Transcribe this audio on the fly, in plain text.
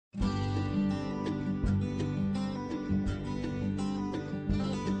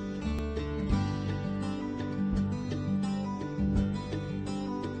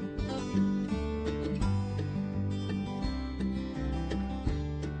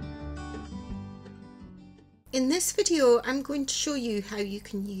In this video, I'm going to show you how you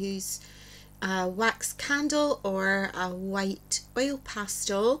can use a wax candle or a white oil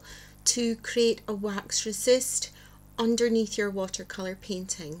pastel to create a wax resist underneath your watercolor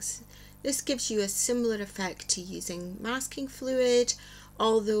paintings. This gives you a similar effect to using masking fluid,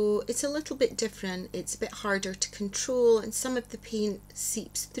 although it's a little bit different. It's a bit harder to control and some of the paint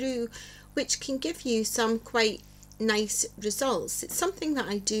seeps through, which can give you some quite nice results. It's something that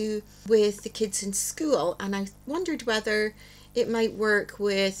I do with the kids in school, and I wondered whether it might work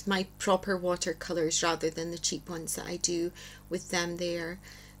with my proper watercolors rather than the cheap ones that I do with them there.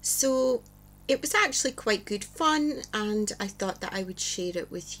 So it was actually quite good fun, and I thought that I would share it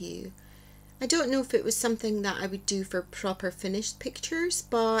with you. I don't know if it was something that I would do for proper finished pictures,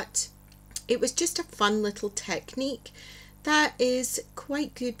 but it was just a fun little technique that is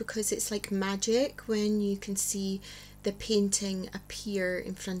quite good because it's like magic when you can see the painting appear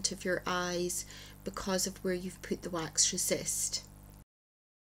in front of your eyes because of where you've put the wax resist.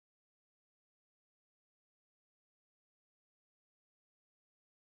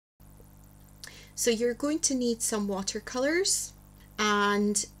 So you're going to need some watercolors,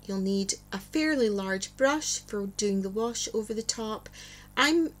 and you'll need a fairly large brush for doing the wash over the top.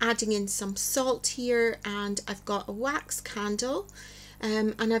 I'm adding in some salt here, and I've got a wax candle,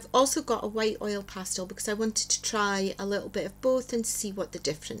 and I've also got a white oil pastel because I wanted to try a little bit of both and see what the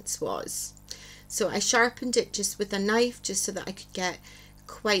difference was. So I sharpened it just with a knife just so that I could get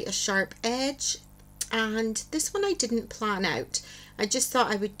quite a sharp edge, and this one I didn't plan out. I just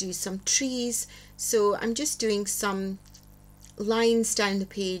thought I would do some trees, so I'm just doing some lines down the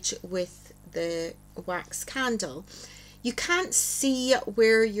page with the wax candle. You can't see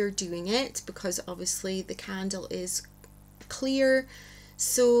where you're doing it because obviously the candle is clear,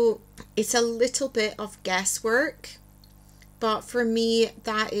 so it's a little bit of guesswork, but for me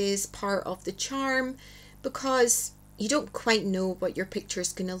that is part of the charm because you don't quite know what your picture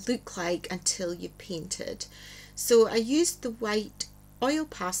is going to look like until you've painted. So I used the white oil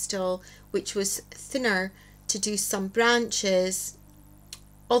pastel, which was thinner, to do some branches,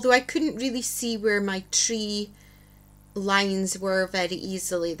 although I couldn't really see where my tree lines were very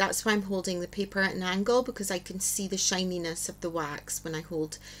easily. That's why I'm holding the paper at an angle, because I can see the shininess of the wax when I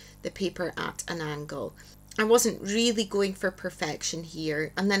hold the paper at an angle. I wasn't really going for perfection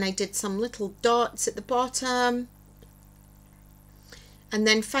here, and then I did some little dots at the bottom, and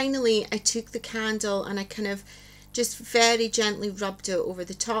then finally I took the candle and I kind of just very gently rubbed it over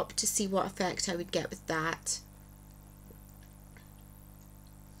the top to see what effect I would get with that.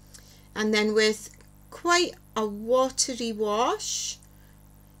 And then with quite a watery wash,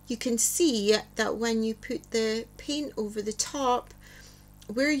 you can see that when you put the paint over the top,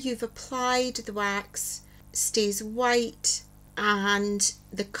 where you've applied the wax stays white and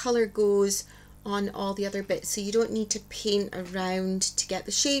the colour goes on all the other bits, so you don't need to paint around to get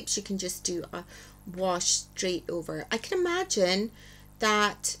the shapes. You can just do a wash straight over. I can imagine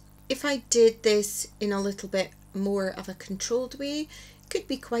that if I did this in a little bit more of a controlled way, it could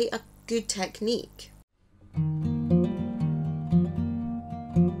be quite a good technique.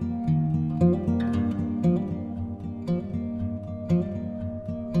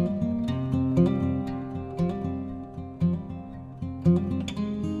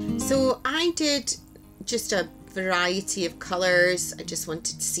 So I did just a variety of colours. I just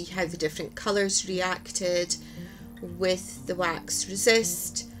wanted to see how the different colours reacted with the wax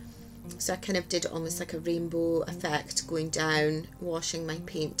resist. So I kind of did almost like a rainbow effect, going down, washing my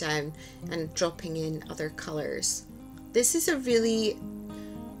paint down and dropping in other colours. This is a really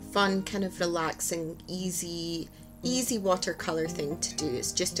fun, kind of relaxing, easy watercolour thing to do.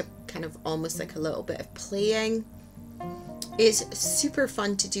 It's just a kind of almost like a little bit of playing. It's super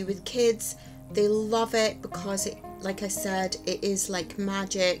fun to do with kids. They love it because it, like I said, it is like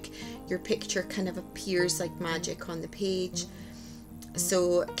magic. Your picture kind of appears like magic on the page.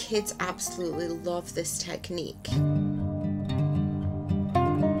 So kids absolutely love this technique.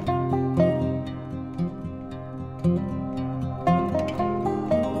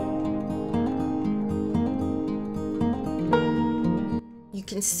 You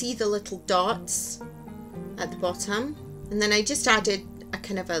can see the little dots at the bottom, and then I just added a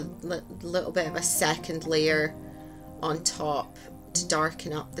kind of a little bit of a second layer on top to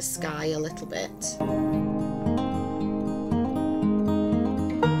darken up the sky a little bit.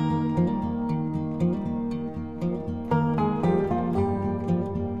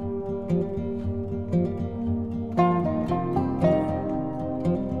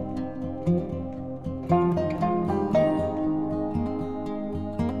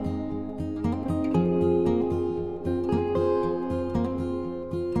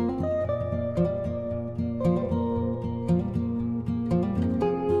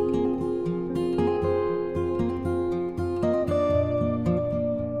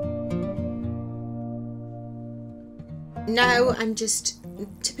 now I'm just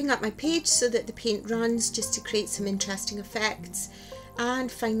tipping up my page so that the paint runs, just to create some interesting effects.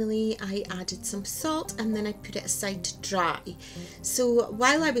 And finally I added some salt, and then I put it aside to dry. So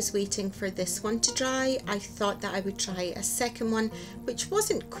while I was waiting for this one to dry, I thought that I would try a second one, which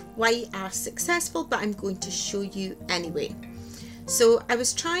wasn't quite as successful, but I'm going to show you anyway. So I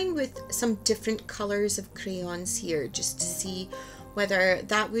was trying with some different colours of crayons here, just to see whether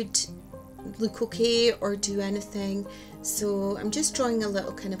that would look okay or do anything. So I'm just drawing a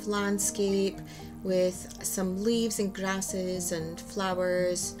little kind of landscape with some leaves and grasses and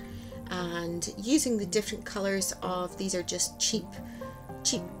flowers, and using the different colours of, these are just cheap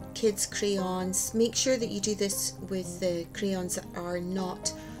kids crayons. Make sure that you do this with the crayons that are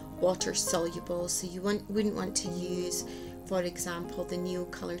not water soluble. So you wouldn't want to use, for example, the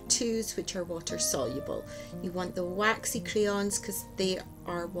Neocolor 2s, which are water soluble. You want the waxy crayons because they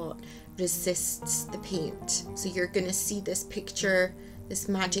are what resists the paint. So you're going to see this picture, this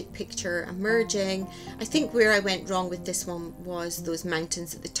magic picture emerging. I think where I went wrong with this one was those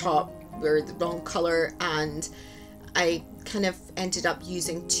mountains at the top were the wrong colour, and I kind of ended up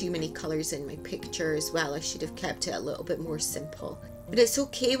using too many colours in my picture as well. I should have kept it a little bit more simple. But it's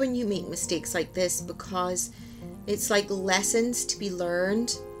okay when you make mistakes like this, because it's like lessons to be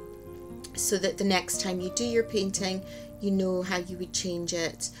learned, so that the next time you do your painting, you know how you would change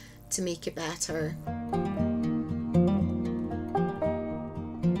it to make it better.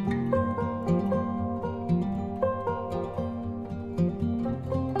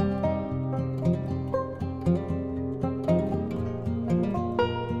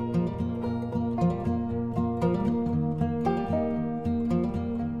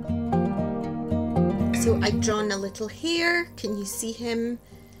 So I've drawn a little hare. Can you see him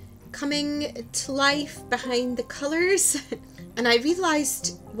coming to life behind the colours? And I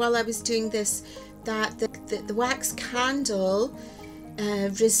realised while I was doing this that the wax candle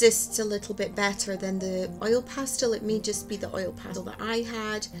resists a little bit better than the oil pastel. It may just be the oil pastel that I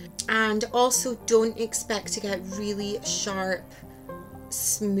had. And also don't expect to get really sharp,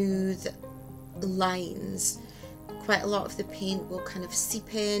 smooth lines. Quite a lot of the paint will kind of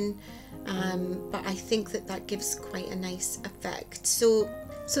seep in, but I think that gives quite a nice effect. So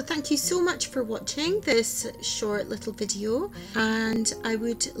thank you so much for watching this short little video, and I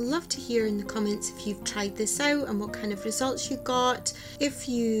would love to hear in the comments if you've tried this out and what kind of results you got. If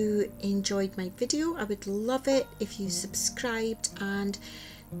you enjoyed my video, I would love it if you subscribed, and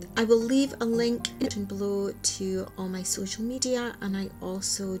I will leave a link below to all my social media, and I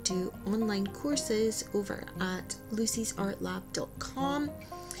also do online courses over at lucysartlab.com.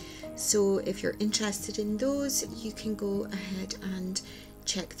 So if you're interested in those, you can go ahead and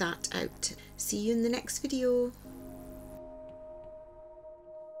check that out. See you in the next video.